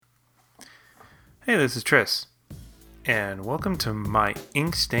Hey, this is Tris, and welcome to my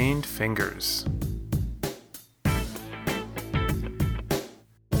ink-stained fingers.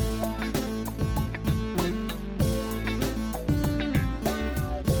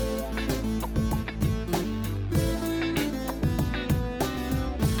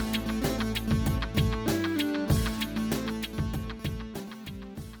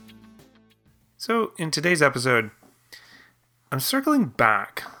 So, in today's episode, I'm circling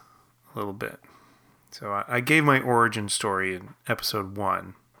back a little bit. So I gave my origin story in episode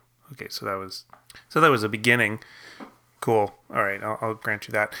 1. Okay, so that was a beginning. Cool. All right, I'll grant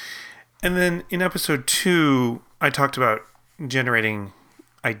you that. And then in episode 2, I talked about generating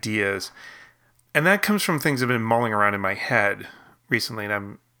ideas, and that comes from things I've been mulling around in my head recently. And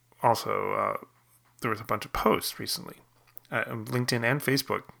I'm also there was a bunch of posts recently, on LinkedIn and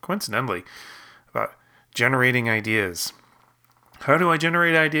Facebook, coincidentally, about generating ideas. How do I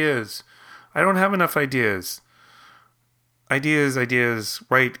generate ideas? I don't have enough ideas. Ideas,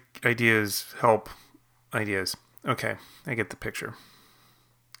 write ideas, help ideas. Okay, I get the picture.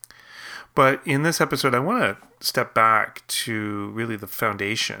 But in this episode, I want to step back to really the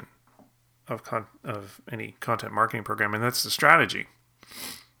foundation of any content marketing program, and that's the strategy.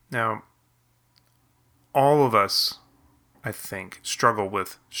 Now, all of us, I think, struggle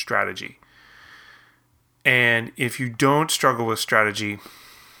with strategy. And if you don't struggle with strategy,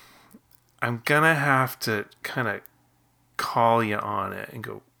 I'm going to have to kind of call you on it and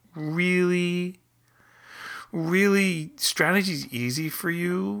go, really, strategy's easy for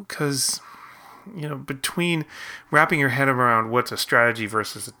you? Because, between wrapping your head around what's a strategy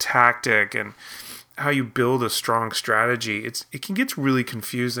versus a tactic and how you build a strong strategy, it can get really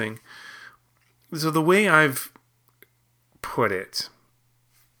confusing. So the way I've put it,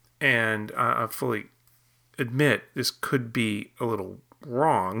 and I fully admit this could be a little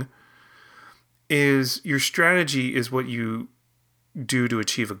wrong, is your strategy is what you do to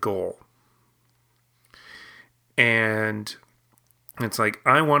achieve a goal. And it's like,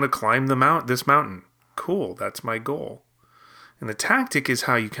 I want to climb this mountain. Cool, that's my goal. And the tactic is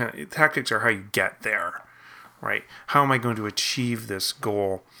tactics are how you get there, right? How am I going to achieve this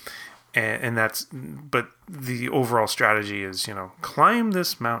goal? But the overall strategy is, climb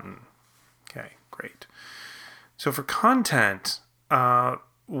this mountain. Okay, great. So for content,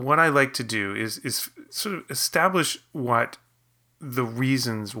 what I like to do is sort of establish what the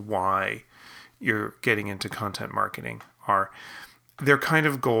reasons why you're getting into content marketing are. They're kind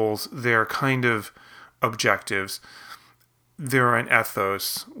of goals, they're kind of objectives, they're an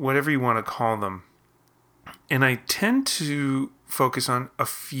ethos, whatever you want to call them. And I tend to focus on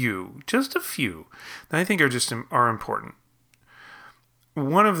just a few, that I think are important.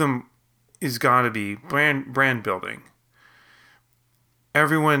 One of them is got to be brand building.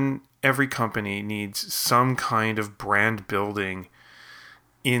 Every company needs some kind of brand building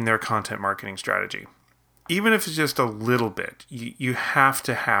in their content marketing strategy. Even if it's just a little bit, you have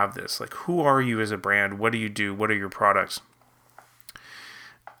to have this. Like, who are you as a brand? What do you do? What are your products?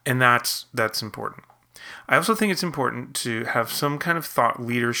 And that's important. I also think it's important to have some kind of thought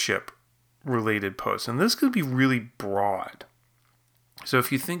leadership related posts. And this could be really broad. So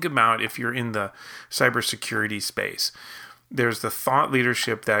if you think about if you're in the cybersecurity space, there's the thought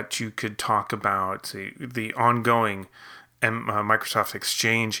leadership that you could talk about, say, the ongoing Microsoft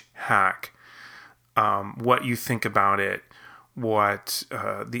Exchange hack, what you think about it, what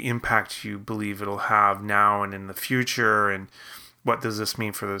the impact you believe it'll have now and in the future, and what does this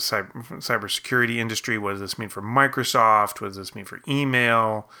mean for the cybersecurity industry? What does this mean for Microsoft? What does this mean for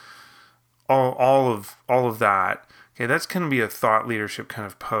email? All of that. Okay, that's going to be a thought leadership kind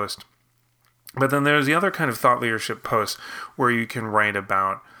of post. But then there's the other kind of thought leadership posts where you can write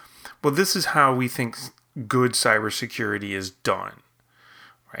about, well, this is how we think good cybersecurity is done,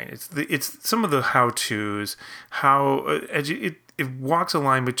 right? It's some of the how-tos, it walks a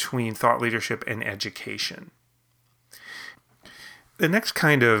line between thought leadership and education. The next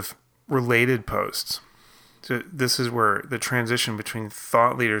kind of related posts, so this is where the transition between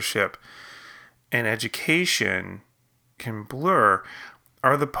thought leadership and education can blur,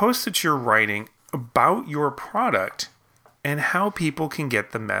 are the posts that you're writing about your product and how people can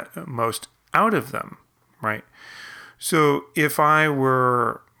get the most out of them, right? So if I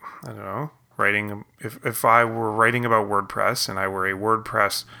were, writing about WordPress and I were a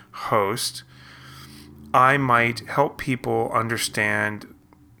WordPress host, I might help people understand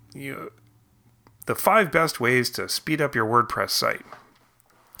the 5 best ways to speed up your WordPress site.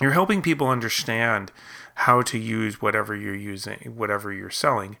 You're helping people understand how to use whatever you're using, whatever you're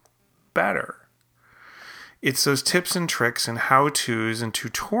selling, better. It's those tips and tricks and how-tos and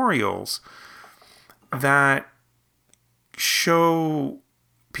tutorials that show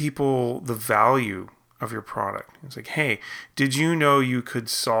people the value of your product. It's like, hey, did you know you could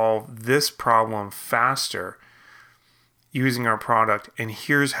solve this problem faster using our product? And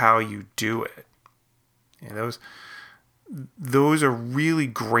here's how you do it. And those are really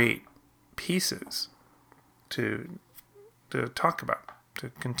great pieces to talk about, to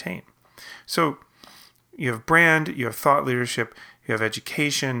contain. So you have brand, you have thought leadership, you have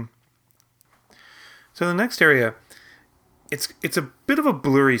education. So the next area, it's a bit of a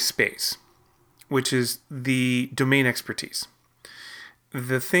blurry space, which is the domain expertise.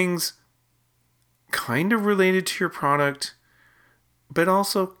 The things kind of related to your product, but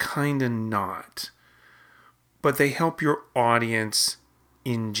also kind of not. But they help your audience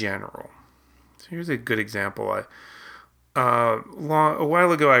in general. So here's a good example. A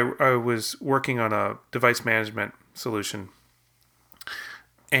while ago, I was working on a device management solution,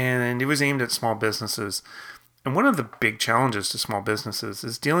 and it was aimed at small businesses. And one of the big challenges to small businesses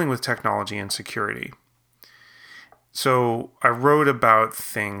is dealing with technology and security. So I wrote about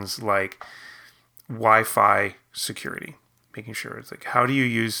things like Wi-Fi security, making sure it's like, how do you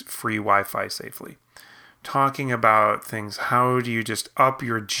use free Wi-Fi safely? Talking about things, how do you just up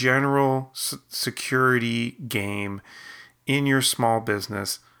your general security game in your small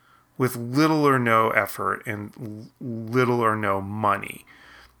business with little or no effort and little or no money?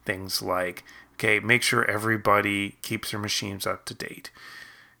 Things like, okay, make sure everybody keeps their machines up to date.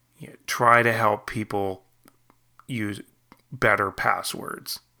 Try to help people use better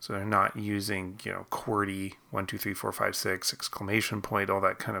passwords. So they're not using, QWERTY 1 2 3 4 5 6 exclamation point, all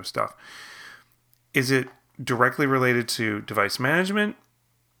that kind of stuff. Is it directly related to device management?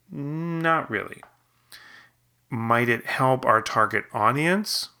 Not really. Might it help our target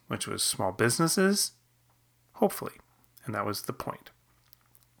audience, which was small businesses? Hopefully. And that was the point.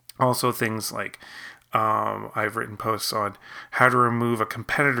 Also things like I've written posts on how to remove a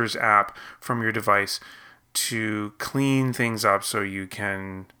competitor's app from your device to clean things up so you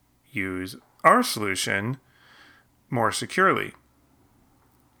can use our solution more securely.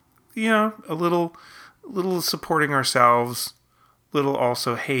 A little supporting ourselves, little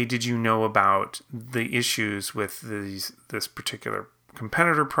also, hey, did you know about the issues with this particular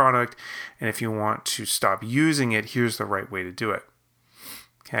competitor product? And if you want to stop using it, here's the right way to do it.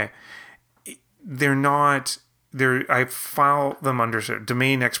 Okay. I file them under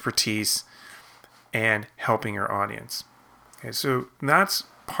domain expertise and helping your audience. Okay, so that's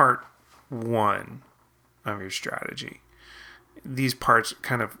part one of your strategy. These parts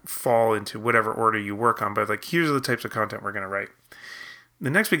kind of fall into whatever order you work on, but here's the types of content we're going to write. The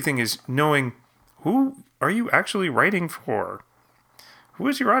next big thing is knowing, who are you actually writing for? Who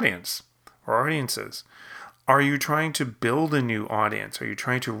is your audience or audiences? Are you trying to build a new audience? Are you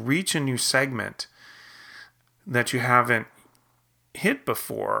trying to reach a new segment that you haven't hit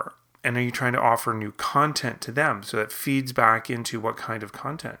before? And are you trying to offer new content to them so that feeds back into what kind of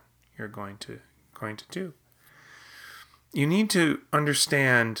content you're going to do? You need to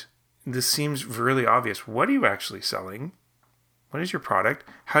understand, this seems really obvious. What are you actually selling? What is your product?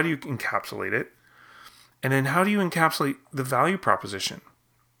 How do you encapsulate it? And then how do you encapsulate the value proposition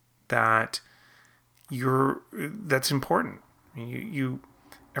that's important?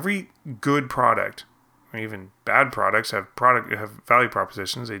 Every good product, or even bad products, have value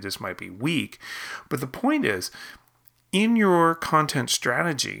propositions. They just might be weak. But the point is, in your content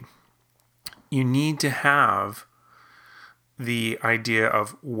strategy, you need to have the idea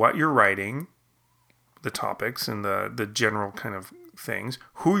of what you're writing, the topics and the general kind of things,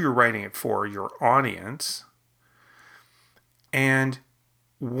 who you're writing it for, your audience, and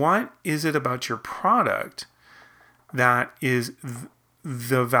what is it about your product that is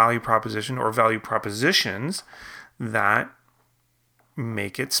the value proposition or value propositions that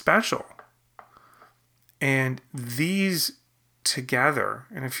make it special. And these together,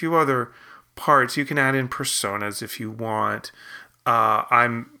 and a few other parts, you can add in personas if you want.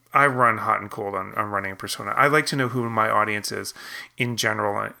 I run hot and cold on running a persona. I like to know who my audience is in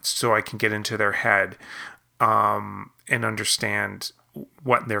general, so I can get into their head and understand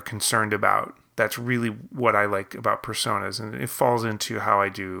what they're concerned about. That's really what I like about personas, and it falls into how I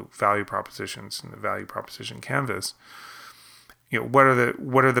do value propositions in the value proposition canvas. What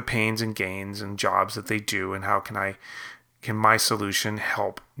are the pains and gains and jobs that they do, and how can my solution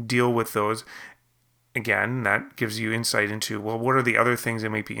help deal with those? Again, that gives you insight into, well, what are the other things they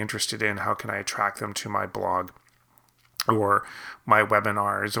might be interested in? How can I attract them to my blog or my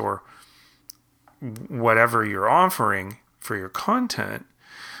webinars or whatever you're offering for your content,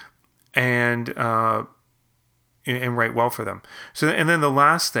 and write well for them. So, and then the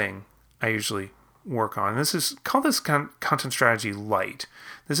last thing I usually work on. Call this content strategy light.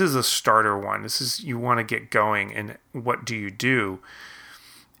 This is a starter one. You want to get going, and what do you do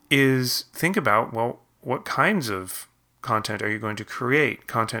is think about, well, what kinds of content are you going to create?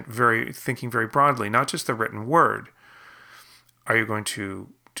 Thinking very broadly, not just the written word. Are you going to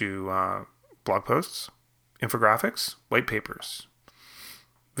do blog posts, infographics, white papers,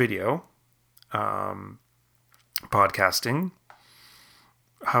 video, podcasting?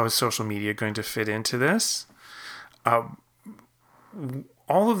 How is social media going to fit into this? All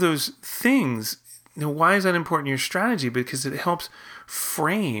of those things, why is that important in your strategy? Because it helps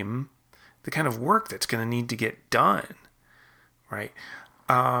frame the kind of work that's going to need to get done, right?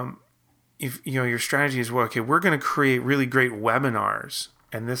 If your strategy is, well, okay, we're going to create really great webinars,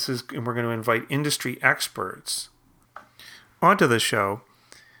 and we're going to invite industry experts onto the show.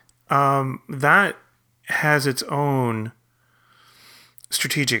 That has its own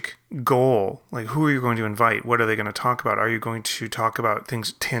strategic goal. Like, who are you going to invite? What are they going to talk about? Are you going to talk about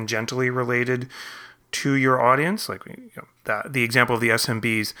things tangentially related to your audience? Like the example of the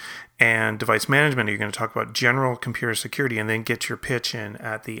SMBs and device management. Are you going to talk about general computer security and then get your pitch in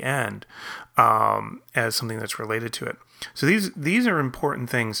at the end as something that's related to it? So these are important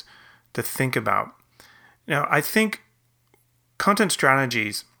things to think about. Now, I think content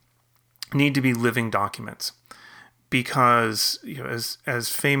strategies need to be living documents. Because, as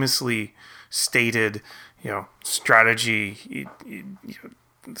famously stated, strategy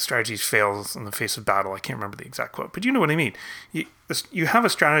fails in the face of battle. I can't remember the exact quote, but you know what I mean. You have a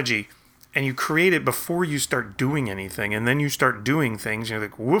strategy, and you create it before you start doing anything, and then you start doing things, and you're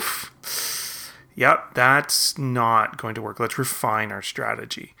like, woof, yep, that's not going to work. Let's refine our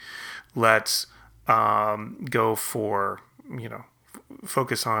strategy. Let's go for,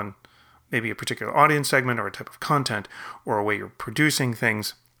 focus on maybe a particular audience segment or a type of content or a way you're producing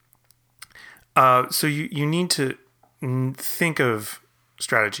things. So you need to think of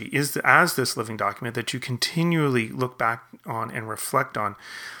strategy as this living document that you continually look back on and reflect on,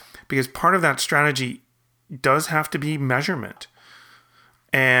 because part of that strategy does have to be measurement,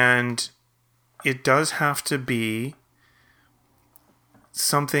 and it does have to be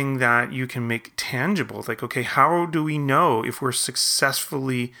something that you can make tangible. Like, okay, how do we know if we're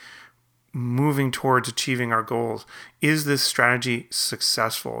successfully moving towards achieving our goals? Is this strategy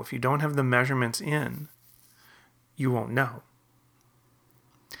successful? If you don't have the measurements in, you won't know.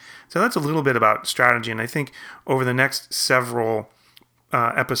 So that's a little bit about strategy, and I think over the next several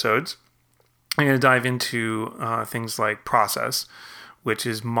episodes, I'm going to dive into things like process, which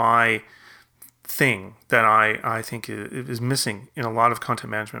is my thing that I think is missing in a lot of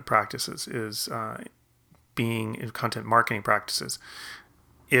content management practices, is being in content marketing practices,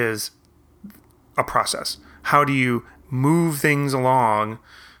 is a process. How do you move things along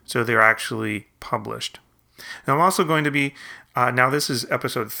so they're actually published? And I'm also going to be, now this is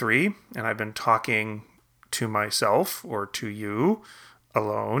episode 3, and I've been talking to myself or to you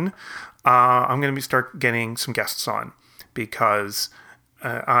alone. I'm going to start getting some guests on, because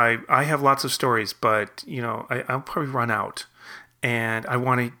I have lots of stories, but I'll probably run out, and I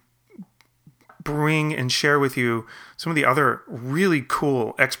want to bring and share with you some of the other really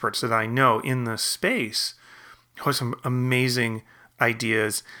cool experts that I know in the space who have some amazing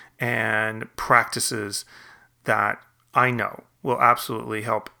ideas and practices that I know will absolutely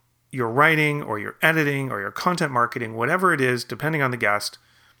help your writing or your editing or your content marketing, whatever it is, depending on the guest.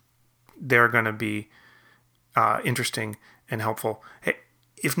 They're going to be interesting and helpful. Hey,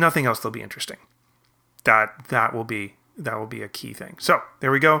 if nothing else, they'll be interesting. That will be a key thing. So there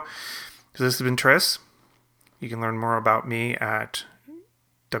we go. So this has been Tris. You can learn more about me at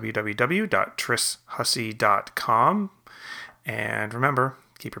www.trishussey.com. And remember,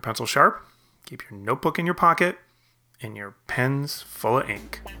 keep your pencil sharp, keep your notebook in your pocket, and your pens full of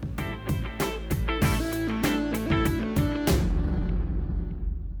ink.